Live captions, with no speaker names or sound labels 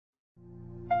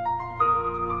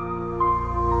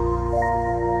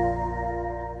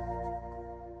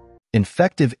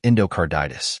Infective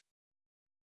endocarditis.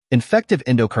 Infective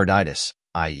endocarditis,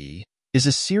 i.e., is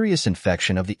a serious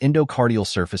infection of the endocardial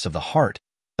surface of the heart,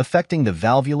 affecting the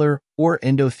valvular or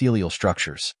endothelial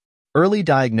structures. Early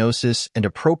diagnosis and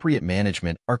appropriate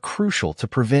management are crucial to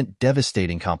prevent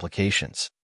devastating complications.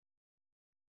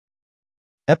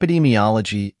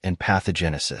 Epidemiology and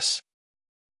Pathogenesis,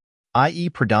 i.e.,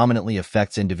 predominantly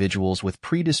affects individuals with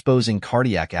predisposing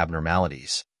cardiac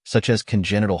abnormalities, such as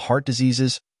congenital heart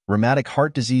diseases, rheumatic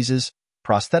heart diseases,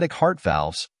 prosthetic heart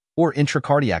valves, or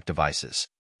intracardiac devices.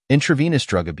 Intravenous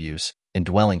drug abuse,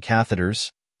 indwelling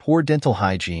catheters, poor dental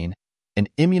hygiene, and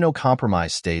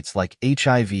immunocompromised states like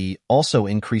HIV also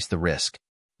increase the risk.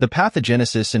 The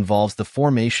pathogenesis involves the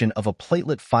formation of a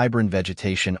platelet-fibrin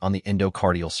vegetation on the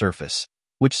endocardial surface,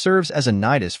 which serves as a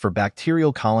nidus for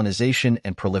bacterial colonization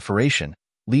and proliferation,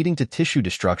 leading to tissue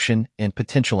destruction and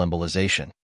potential embolization.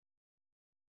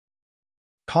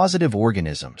 Causative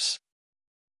organisms.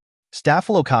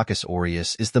 Staphylococcus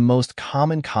aureus is the most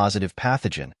common causative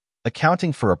pathogen,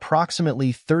 accounting for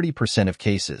approximately 30% of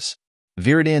cases.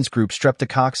 Viridans group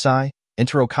Streptococci,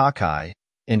 Enterococci,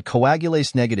 and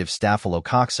coagulase-negative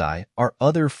staphylococci are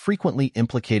other frequently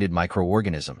implicated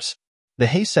microorganisms. The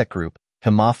Hayseck group,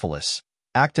 Haemophilus,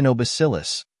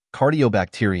 Actinobacillus,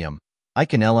 Cardiobacterium,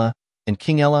 Eikenella, and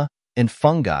Kingella, and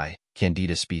fungi,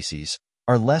 Candida species,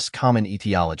 are less common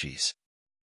etiologies.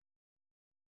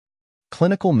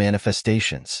 Clinical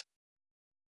manifestations.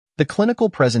 The clinical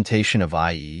presentation of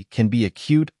IE can be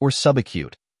acute or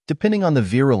subacute, depending on the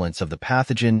virulence of the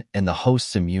pathogen and the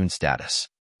host's immune status.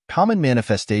 Common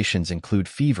manifestations include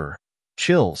fever,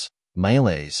 chills,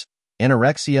 malaise,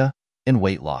 anorexia, and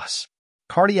weight loss.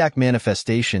 Cardiac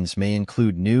manifestations may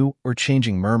include new or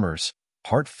changing murmurs,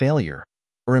 heart failure,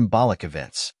 or embolic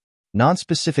events.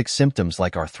 Nonspecific symptoms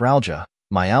like arthralgia,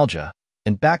 myalgia,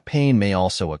 and back pain may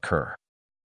also occur.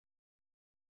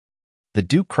 The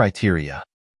Duke criteria.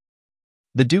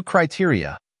 The Duke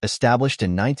criteria, established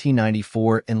in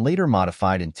 1994 and later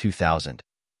modified in 2000,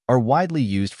 are widely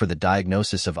used for the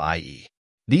diagnosis of IE.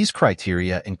 These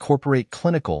criteria incorporate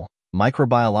clinical,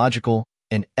 microbiological,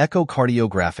 and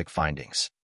echocardiographic findings.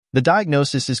 The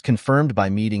diagnosis is confirmed by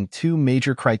meeting 2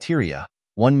 major criteria,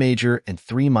 1 major and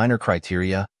 3 minor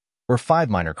criteria, or 5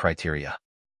 minor criteria.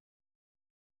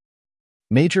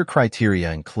 Major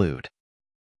criteria include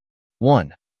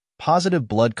 1. Positive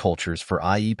blood cultures for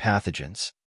IE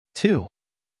pathogens. 2.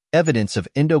 Evidence of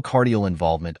endocardial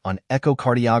involvement on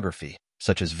echocardiography,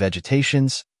 such as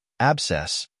vegetations,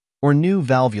 abscess, or new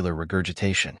valvular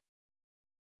regurgitation.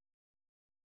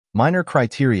 Minor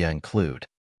criteria include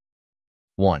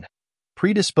 1.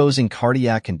 Predisposing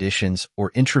cardiac conditions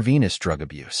or intravenous drug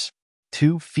abuse.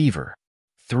 2. Fever.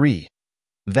 3.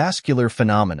 Vascular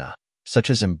phenomena,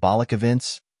 such as embolic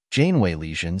events, Janeway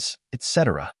lesions,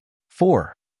 etc.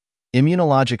 4.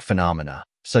 Immunologic phenomena,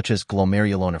 such as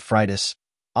glomerulonephritis,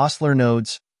 Osler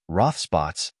nodes, Roth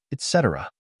spots, etc.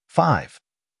 5.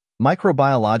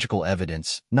 Microbiological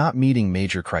evidence not meeting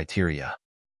major criteria.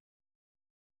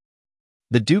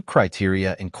 The Duke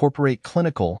criteria incorporate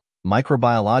clinical,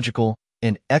 microbiological,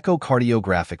 and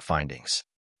echocardiographic findings.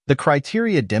 The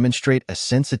criteria demonstrate a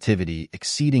sensitivity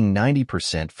exceeding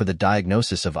 90% for the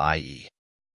diagnosis of IE.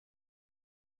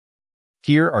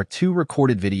 Here are 2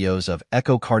 recorded videos of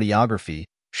echocardiography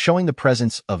showing the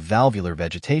presence of valvular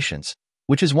vegetations,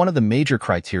 which is one of the major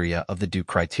criteria of the Duke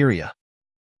criteria.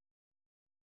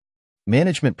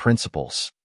 Management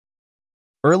principles.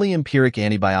 Early empiric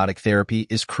antibiotic therapy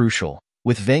is crucial,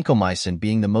 with vancomycin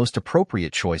being the most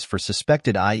appropriate choice for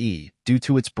suspected IE due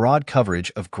to its broad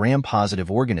coverage of gram-positive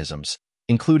organisms,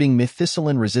 including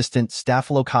methicillin-resistant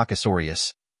Staphylococcus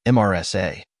aureus,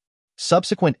 MRSA.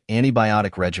 Subsequent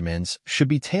antibiotic regimens should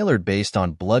be tailored based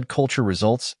on blood culture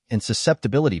results and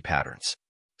susceptibility patterns.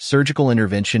 Surgical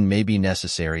intervention may be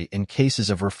necessary in cases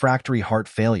of refractory heart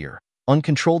failure,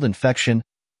 uncontrolled infection,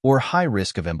 or high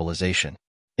risk of embolization.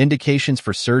 Indications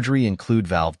for surgery include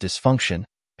valve dysfunction,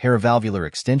 paravalvular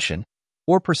extension,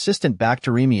 or persistent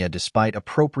bacteremia despite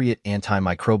appropriate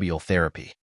antimicrobial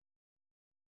therapy.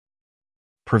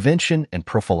 Prevention and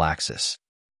prophylaxis.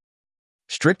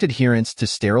 Strict adherence to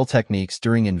sterile techniques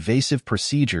during invasive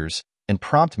procedures and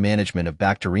prompt management of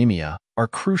bacteremia are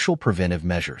crucial preventive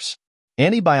measures.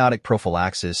 Antibiotic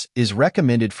prophylaxis is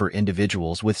recommended for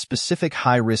individuals with specific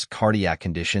high-risk cardiac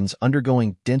conditions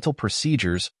undergoing dental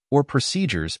procedures or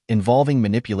procedures involving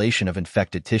manipulation of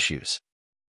infected tissues.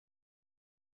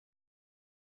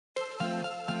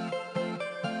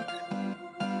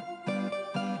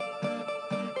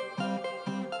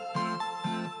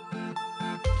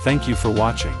 Thank you for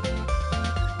watching.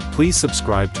 Please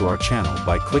subscribe to our channel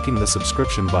by clicking the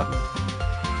subscription button.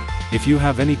 If you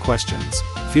have any questions,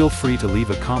 feel free to leave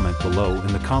a comment below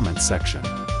in the comments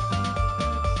section.